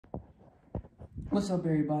What's up,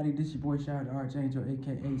 everybody? This your boy Shire the Archangel,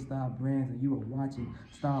 aka Style Brands, and you are watching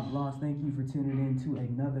Style Vlogs. Thank you for tuning in to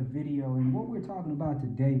another video. And what we're talking about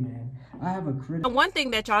today, man, I have a critical. One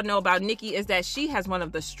thing that y'all know about Nicki is that she has one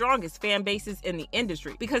of the strongest fan bases in the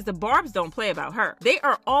industry because the barbz don't play about her. They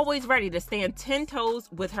are always ready to stand 10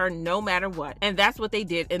 toes with her no matter what. And that's what they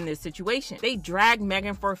did in this situation. They dragged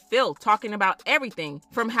Megan for filth, talking about everything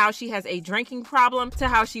from how she has a drinking problem to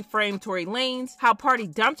how she framed Tory Lanez, how Party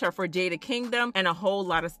dumped her for Jada Kingdom, and a whole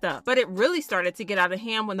lot of stuff. But it really started to get out of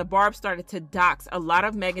hand when the barbz started to dox a lot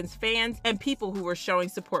of Megan's fans and people who were showing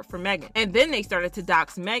support for Megan. And then they started to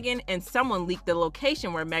dox Megan, and someone leaked the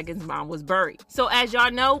location where Megan's mom was buried. So as y'all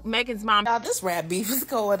know, Megan's mom... Now this rap beef is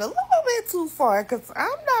going a little bit too far because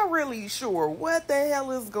I'm not really sure what the hell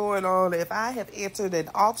is going on. If I have entered an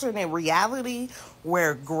alternate reality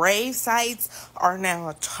where grave sites are now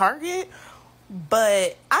a target,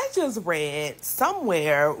 but I just read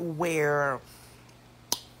somewhere where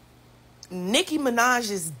Nicki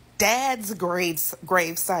Minaj's dad's grave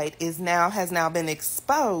site has now been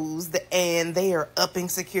exposed, and they are upping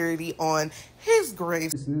security on his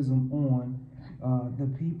grave. Criticism on the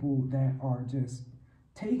people that are just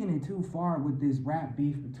taking it too far with this rap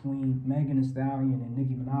beef between Megan Thee Stallion and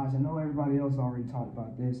Nicki Minaj. I know everybody else already talked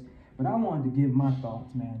about this, but I wanted to give my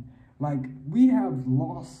thoughts, man. Like, we have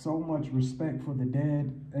lost so much respect for the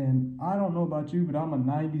dead, and I don't know about you, but I'm a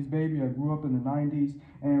 90s baby. I grew up in the 90s,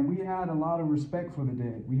 and we had a lot of respect for the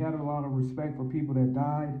dead. We had a lot of respect for people that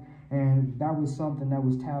died, and that was something that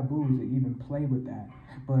was taboo to even play with that.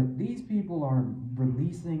 But these people are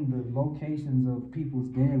releasing the locations of people's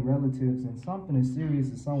dead relatives, and something as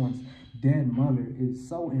serious as someone's dead mother is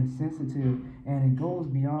so insensitive, and it goes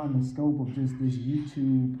beyond the scope of just this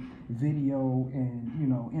YouTube video and, you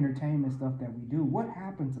know, entertainment stuff that we do. What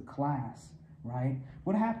happened to class, right?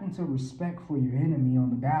 What happened to respect for your enemy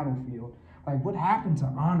on the battlefield? Like, what happened to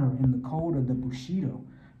honor in the code of the Bushido?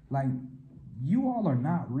 Like, you all are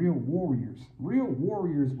not real warriors. Real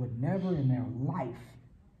warriors would never in their life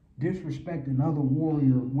disrespect another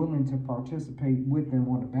warrior willing to participate with them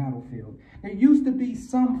on the battlefield. There used to be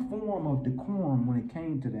some form of decorum when it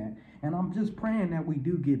came to that, and I'm just praying that we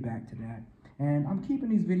do get back to that. And I'm keeping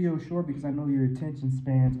these videos short because I know your attention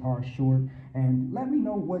spans are short. And let me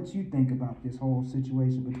know what you think about this whole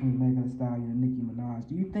situation between Megan Thee Stallion and Nicki Minaj.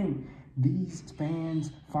 Do you think these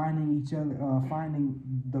fans finding each other, finding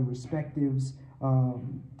the respectives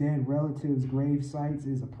dead relatives' grave sites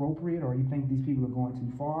is appropriate, or you think these people are going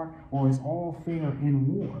too far, or is all fair in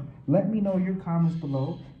war? Let me know your comments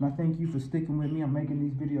below, and I thank you for sticking with me. I'm making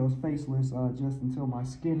these videos faceless just until my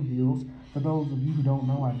skin heals. For those of you who don't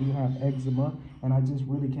know, I do have eczema, and I just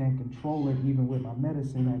really can't control it even with my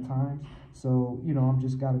medicine at times. So, you know, I'm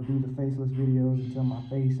just got to do the faceless videos until my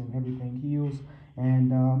face and everything heals.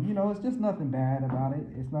 And, you know, it's just nothing bad about it.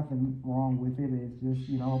 It's nothing wrong with it. It's just,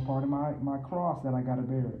 you know, part of my cross that I got to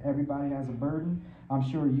bear. Everybody has a burden. I'm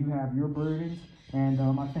sure you have your burdens. And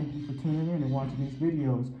I thank you for tuning in and watching these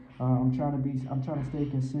videos. I'm trying to stay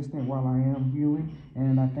consistent while I am healing.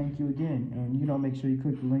 And I thank you again. And, you know, make sure you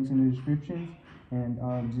click the links in the descriptions and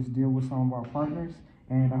just deal with some of our partners.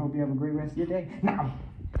 And I hope you have a great rest of your day. Now.